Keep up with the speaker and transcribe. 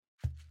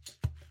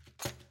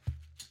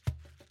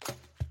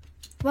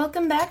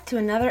Welcome back to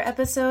another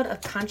episode of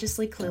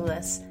Consciously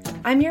Clueless.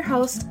 I'm your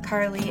host,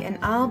 Carly, and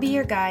I'll be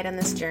your guide on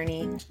this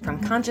journey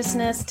from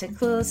consciousness to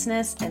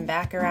cluelessness and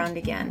back around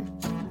again.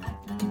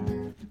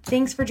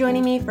 Thanks for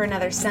joining me for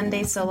another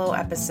Sunday solo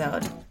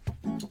episode.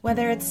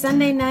 Whether it's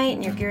Sunday night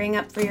and you're gearing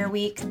up for your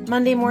week,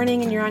 Monday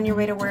morning and you're on your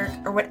way to work,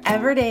 or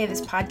whatever day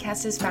this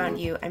podcast has found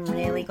you, I'm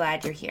really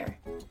glad you're here.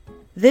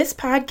 This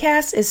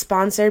podcast is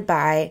sponsored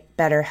by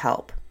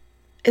BetterHelp.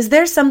 Is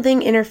there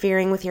something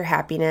interfering with your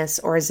happiness,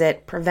 or is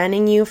it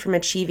preventing you from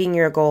achieving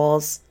your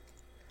goals?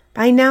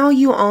 By now,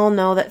 you all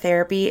know that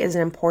therapy is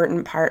an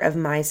important part of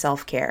my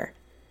self-care.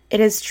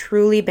 It has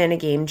truly been a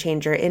game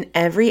changer in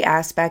every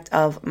aspect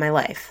of my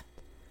life.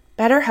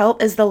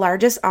 BetterHelp is the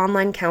largest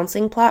online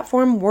counseling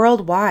platform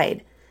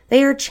worldwide.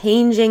 They are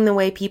changing the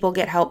way people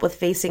get help with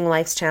facing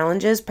life's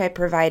challenges by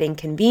providing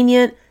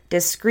convenient,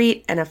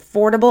 discreet, and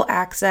affordable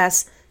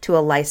access to a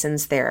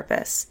licensed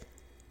therapist.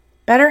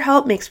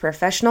 BetterHelp makes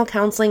professional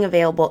counseling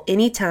available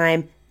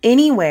anytime,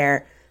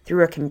 anywhere,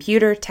 through a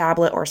computer,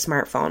 tablet, or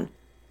smartphone.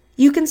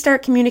 You can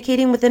start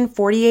communicating within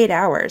 48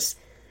 hours.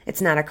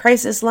 It's not a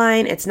crisis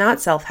line, it's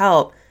not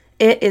self-help,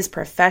 it is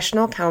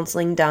professional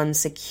counseling done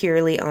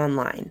securely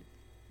online.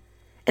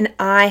 And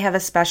I have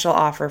a special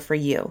offer for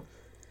you.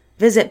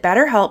 Visit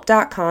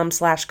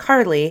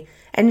betterhelp.com/Carly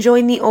and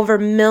join the over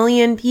 1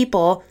 million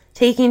people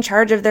taking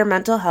charge of their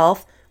mental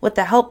health with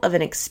the help of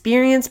an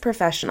experienced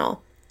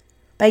professional.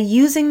 By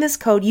using this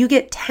code, you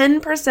get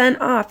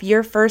 10% off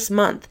your first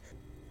month.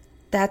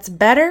 That's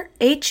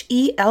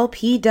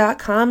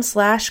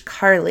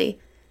betterhelp.com/Carly.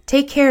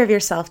 Take care of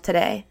yourself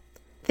today.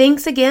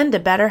 Thanks again to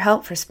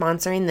BetterHelp for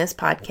sponsoring this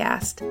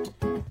podcast.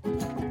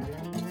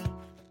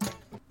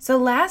 So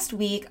last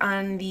week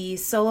on the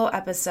solo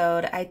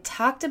episode, I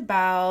talked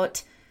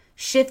about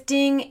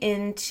shifting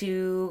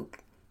into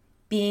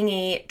being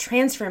a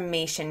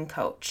transformation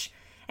coach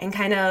and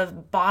kind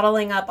of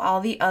bottling up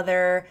all the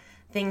other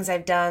things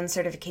I've done,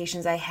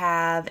 certifications I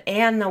have,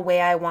 and the way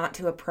I want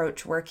to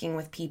approach working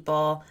with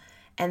people,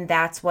 and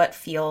that's what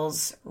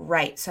feels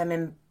right. So I'm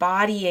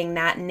embodying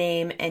that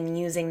name and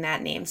using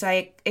that name. So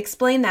I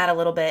explained that a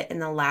little bit in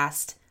the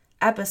last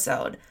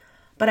episode,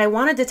 but I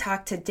wanted to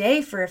talk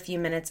today for a few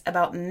minutes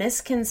about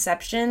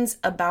misconceptions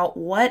about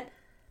what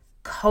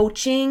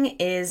coaching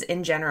is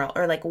in general,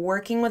 or like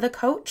working with a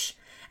coach,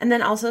 and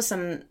then also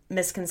some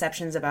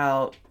misconceptions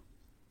about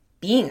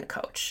being a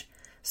coach.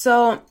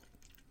 So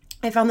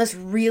I found this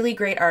really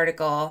great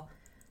article,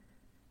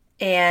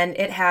 and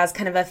it has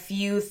kind of a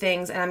few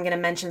things, and I'm going to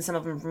mention some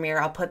of them from here.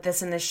 I'll put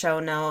this in the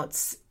show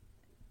notes.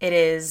 It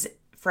is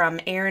from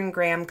Aaron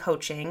Graham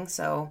Coaching,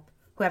 so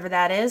whoever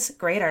that is,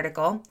 great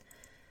article.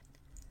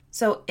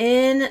 So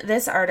in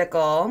this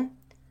article,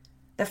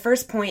 the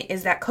first point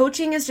is that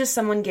coaching is just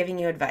someone giving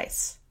you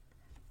advice.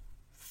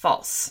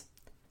 False.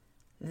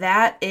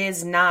 That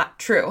is not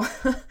true.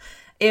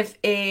 If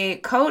a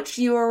coach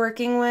you are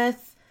working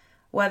with,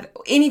 whether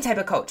any type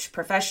of coach,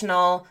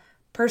 professional,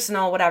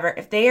 personal, whatever,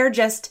 if they are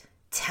just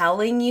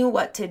telling you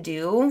what to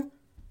do,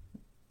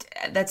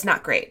 that's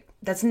not great.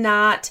 That's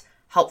not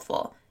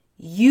helpful.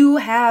 You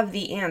have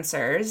the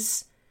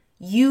answers.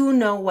 You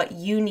know what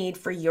you need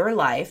for your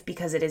life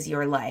because it is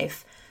your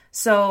life.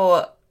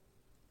 So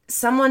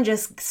someone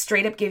just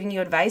straight up giving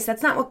you advice,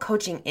 that's not what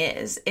coaching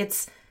is.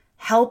 It's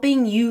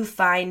helping you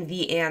find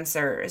the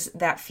answers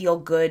that feel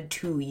good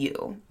to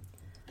you.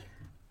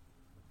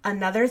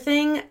 Another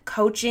thing,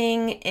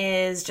 coaching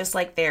is just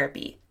like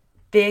therapy.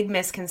 Big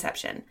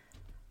misconception.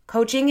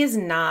 Coaching is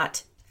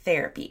not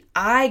therapy.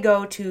 I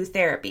go to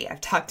therapy.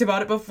 I've talked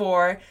about it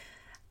before.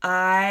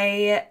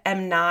 I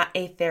am not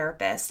a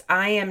therapist.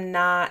 I am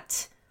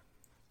not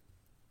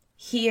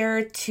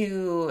here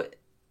to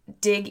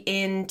dig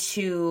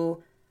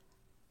into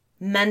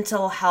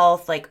mental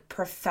health, like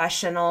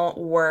professional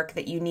work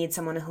that you need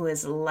someone who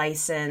is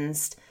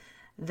licensed,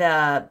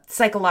 the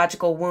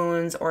psychological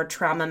wounds or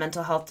trauma,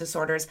 mental health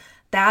disorders.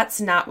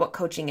 That's not what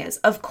coaching is.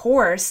 Of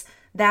course,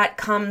 that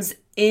comes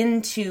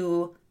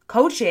into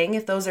coaching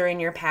if those are in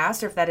your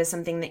past, or if that is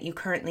something that you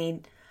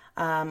currently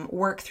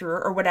work through,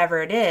 or whatever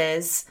it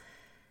is.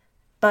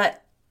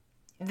 But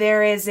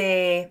there is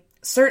a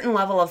certain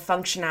level of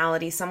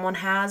functionality someone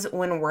has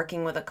when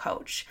working with a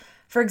coach.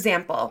 For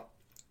example,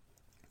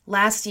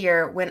 last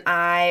year when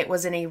I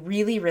was in a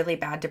really, really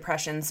bad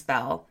depression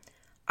spell,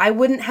 I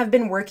wouldn't have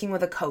been working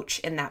with a coach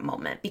in that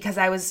moment because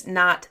I was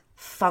not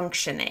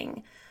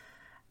functioning.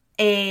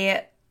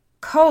 A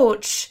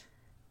coach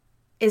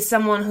is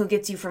someone who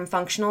gets you from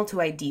functional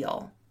to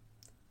ideal.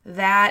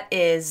 That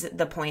is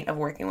the point of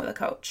working with a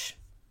coach.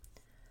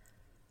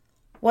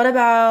 What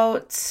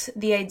about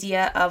the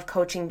idea of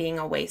coaching being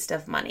a waste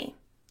of money?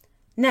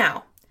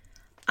 Now,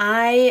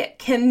 I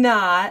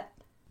cannot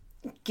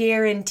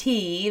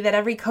guarantee that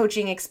every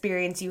coaching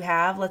experience you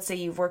have, let's say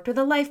you've worked with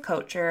a life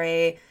coach or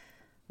a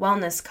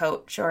wellness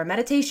coach or a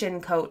meditation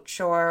coach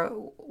or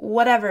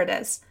whatever it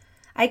is,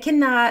 I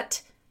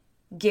cannot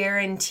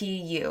guarantee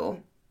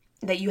you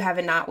that you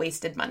haven't not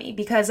wasted money,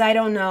 because I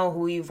don't know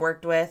who you've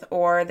worked with,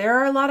 or there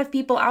are a lot of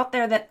people out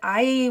there that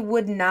I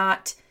would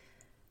not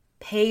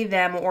pay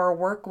them or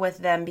work with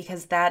them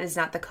because that is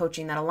not the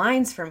coaching that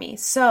aligns for me.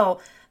 So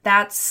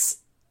that's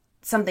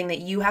something that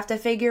you have to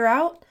figure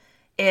out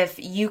if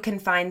you can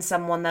find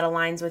someone that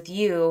aligns with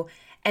you.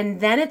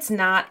 And then it's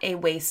not a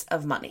waste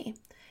of money.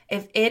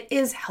 If it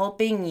is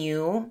helping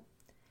you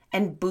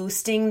and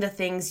boosting the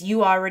things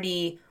you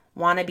already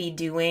want to be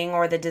doing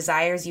or the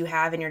desires you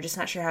have and you're just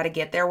not sure how to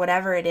get there,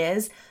 whatever it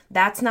is,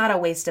 that's not a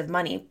waste of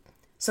money.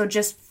 So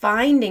just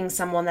finding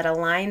someone that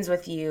aligns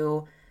with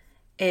you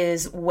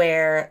is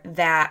where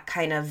that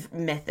kind of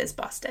myth is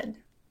busted.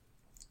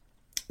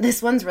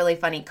 This one's really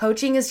funny.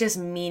 Coaching is just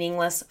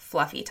meaningless,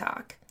 fluffy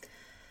talk.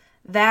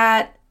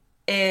 That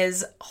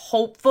is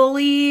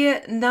hopefully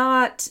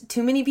not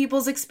too many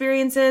people's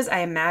experiences. I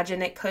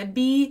imagine it could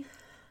be.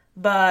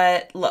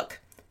 But look,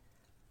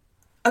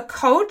 a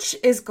coach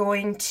is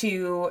going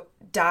to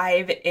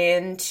dive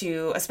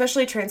into,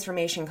 especially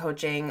transformation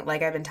coaching,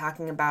 like I've been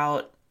talking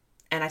about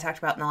and I talked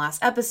about in the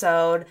last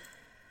episode.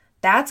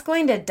 That's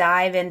going to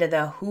dive into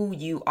the who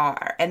you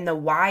are and the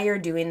why you're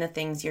doing the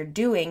things you're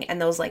doing and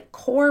those like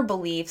core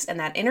beliefs and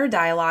that inner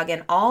dialogue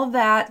and all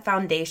that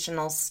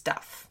foundational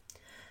stuff.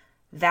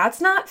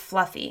 That's not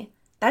fluffy.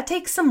 That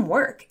takes some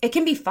work. It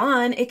can be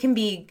fun. It can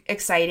be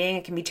exciting.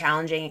 It can be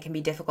challenging. It can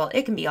be difficult.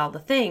 It can be all the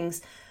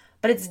things,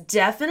 but it's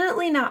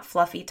definitely not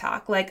fluffy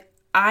talk. Like,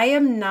 I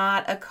am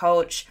not a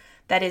coach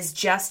that is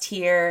just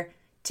here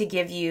to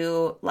give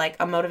you like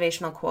a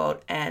motivational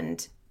quote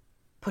and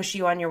push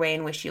you on your way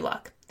and wish you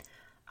luck.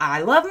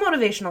 I love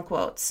motivational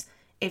quotes.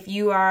 If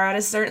you are at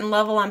a certain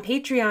level on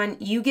Patreon,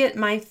 you get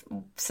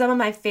some of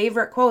my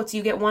favorite quotes.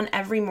 You get one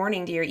every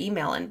morning to your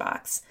email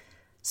inbox.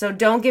 So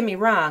don't get me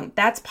wrong,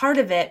 that's part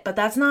of it, but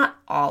that's not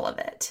all of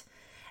it.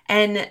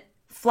 And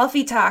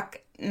fluffy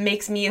talk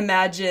makes me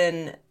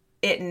imagine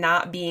it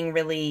not being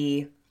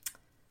really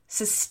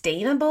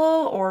sustainable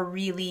or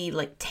really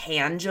like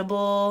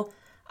tangible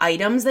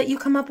items that you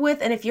come up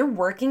with. And if you're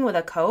working with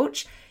a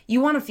coach, you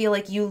want to feel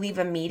like you leave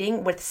a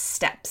meeting with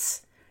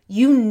steps.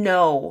 You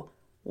know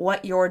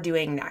what you're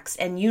doing next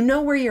and you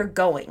know where you're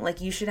going.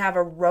 Like, you should have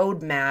a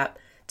roadmap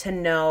to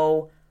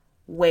know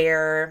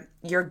where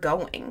you're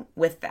going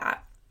with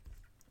that.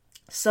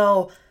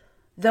 So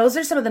those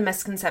are some of the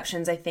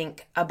misconceptions I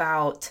think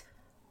about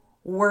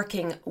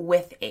working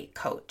with a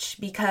coach,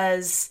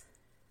 because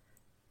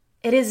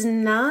it is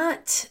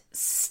not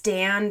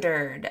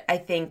standard, I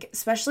think,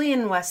 especially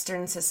in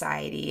Western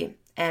society,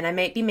 and I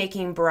might be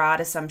making broad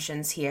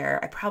assumptions here,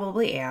 I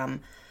probably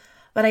am,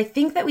 but I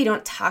think that we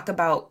don't talk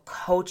about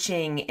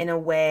coaching in a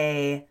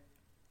way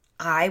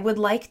I would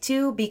like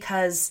to,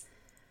 because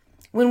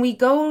when we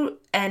go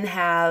and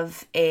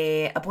have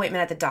an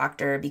appointment at the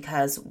doctor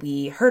because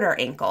we hurt our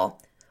ankle,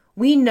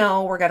 we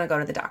know we're going to go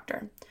to the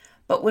doctor.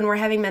 But when we're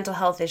having mental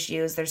health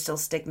issues, there's still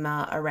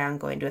stigma around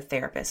going to a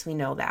therapist. We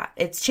know that.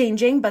 It's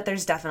changing, but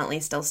there's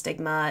definitely still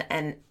stigma.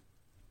 And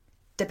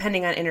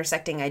depending on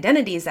intersecting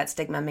identities, that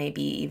stigma may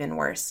be even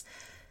worse.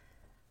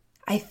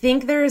 I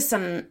think there is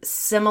some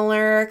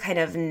similar kind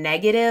of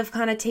negative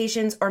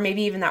connotations, or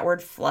maybe even that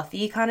word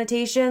fluffy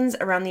connotations,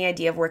 around the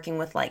idea of working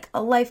with like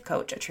a life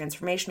coach, a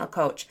transformational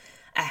coach,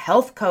 a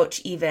health coach,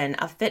 even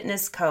a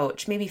fitness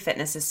coach. Maybe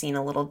fitness is seen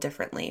a little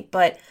differently,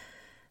 but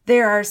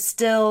there are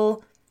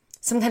still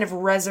some kind of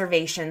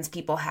reservations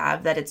people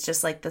have that it's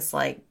just like this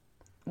like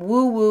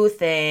woo-woo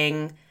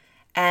thing.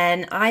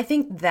 And I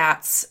think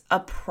that's a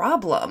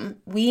problem.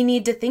 We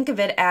need to think of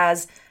it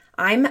as,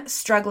 I'm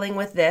struggling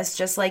with this,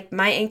 just like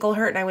my ankle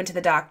hurt and I went to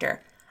the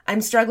doctor. I'm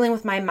struggling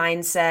with my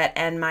mindset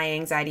and my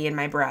anxiety and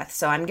my breath.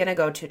 So I'm going to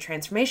go to a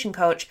transformation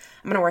coach.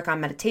 I'm going to work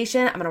on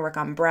meditation. I'm going to work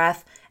on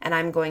breath, and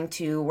I'm going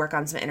to work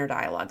on some inner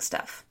dialogue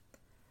stuff.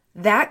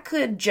 That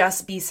could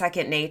just be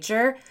second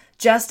nature,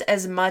 just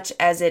as much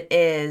as it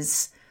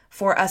is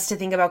for us to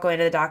think about going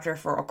to the doctor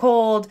for a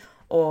cold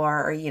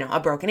or, a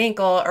broken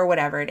ankle or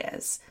whatever it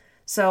is.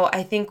 So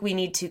I think we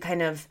need to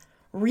kind of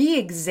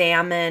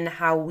re-examine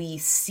how we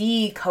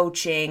see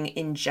coaching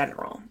in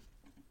general.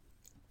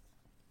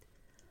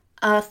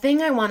 A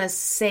thing I want to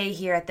say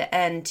here at the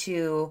end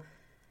too,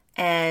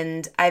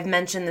 and I've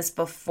mentioned this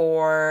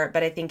before,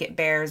 but I think it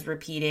bears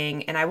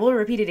repeating, and I will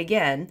repeat it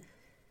again.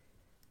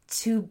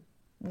 To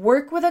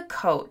work with a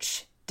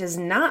coach does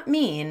not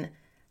mean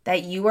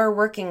that you are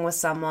working with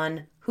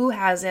someone who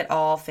has it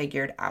all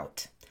figured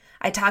out.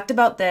 I talked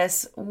about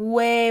this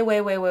way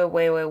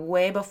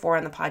before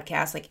on the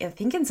podcast, like I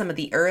think in some of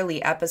the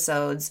early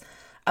episodes,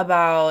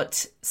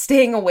 about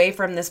staying away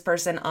from this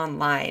person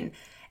online.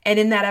 And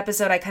in that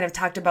episode, I kind of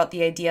talked about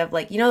the idea of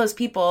like, those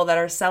people that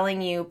are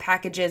selling you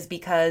packages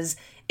because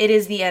it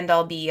is the end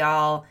all be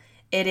all.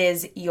 It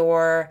is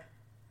your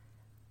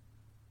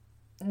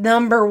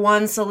number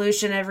one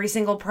solution, every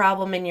single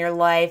problem in your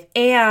life.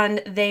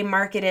 And they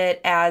market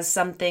it as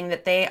something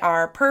that they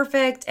are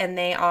perfect and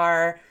they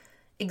are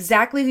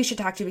exactly who you should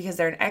talk to because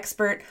they're an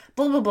expert,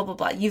 blah, blah, blah, blah,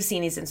 blah. You've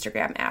seen these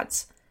Instagram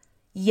ads.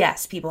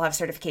 Yes, people have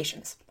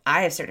certifications.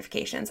 I have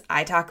certifications.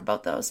 I talk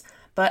about those.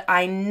 But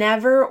I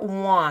never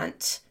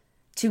want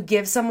to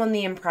give someone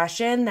the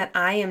impression that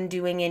I am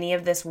doing any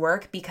of this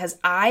work because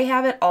I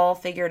have it all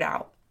figured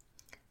out.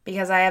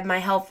 because I have my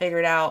health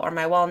figured out or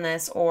my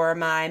wellness or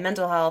my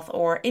mental health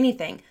or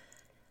anything.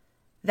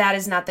 That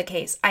is not the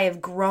case. I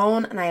have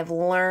grown and I have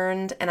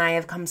learned and I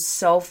have come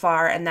so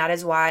far, and that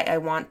is why I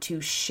want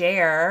to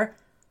share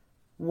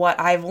what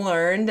I've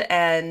learned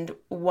and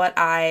what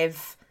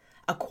I've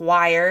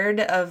acquired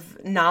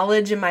of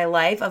knowledge in my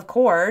life, of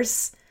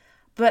course,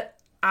 but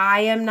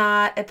I am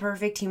not a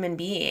perfect human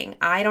being.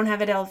 I don't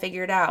have it all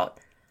figured out.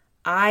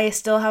 I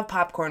still have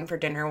popcorn for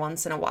dinner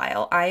once in a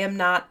while. I am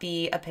not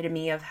the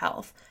epitome of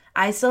health.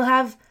 I still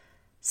have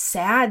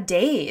sad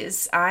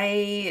days.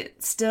 I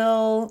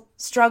still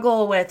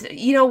struggle with,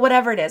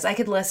 whatever it is. I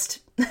could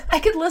list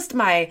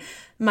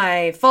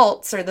my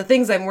faults or the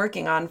things I'm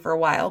working on for a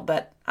while,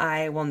 but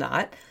I will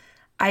not.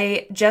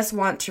 I just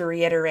want to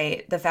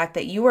reiterate the fact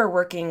that you are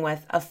working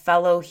with a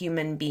fellow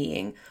human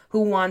being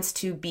who wants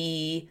to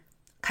be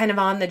kind of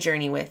on the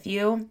journey with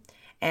you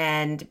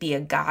and be a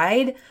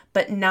guide,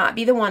 but not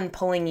be the one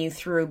pulling you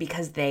through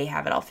because they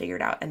have it all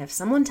figured out. And if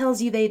someone tells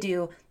you they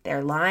do,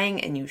 they're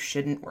lying and you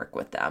shouldn't work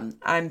with them.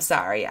 I'm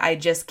sorry. I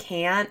just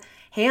can't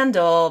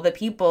handle the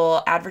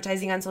people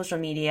advertising on social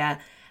media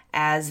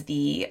as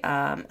the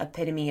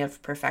epitome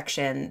of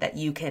perfection that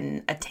you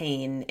can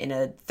attain in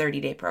a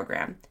 30-day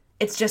program.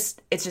 It's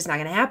just not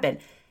going to happen.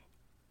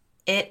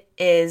 It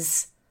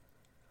is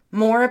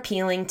more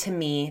appealing to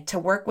me to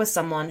work with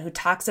someone who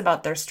talks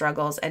about their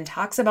struggles and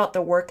talks about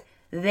the work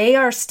they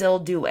are still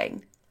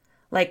doing.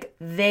 Like,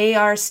 they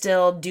are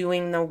still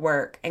doing the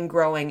work and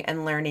growing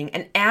and learning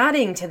and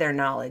adding to their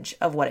knowledge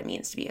of what it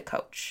means to be a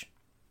coach.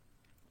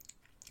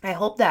 I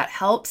hope that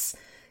helps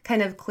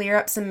kind of clear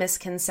up some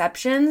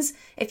misconceptions.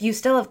 If you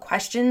still have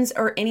questions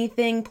or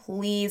anything,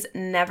 please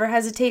never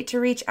hesitate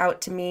to reach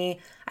out to me.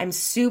 I'm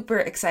super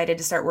excited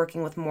to start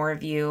working with more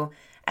of you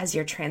as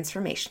your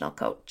transformational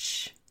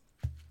coach.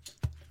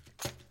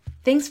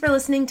 Thanks for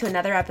listening to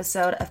another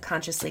episode of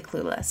Consciously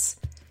Clueless.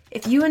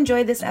 If you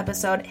enjoyed this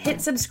episode,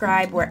 hit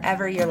subscribe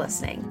wherever you're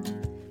listening.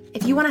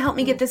 If you want to help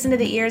me get this into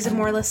the ears of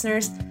more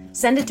listeners,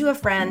 send it to a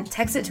friend,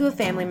 text it to a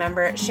family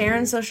member, share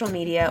on social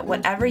media.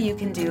 Whatever you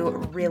can do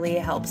really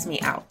helps me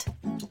out.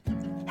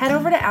 Head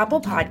over to Apple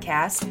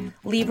Podcasts,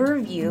 leave a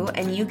review,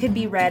 and you could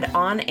be read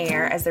on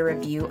air as the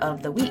review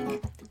of the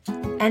week.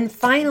 And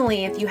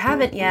finally, if you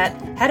haven't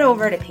yet, head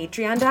over to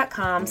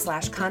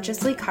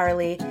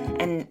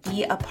patreon.com/consciouslycarly and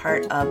be a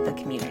part of the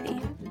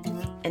community.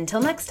 Until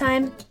next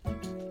time.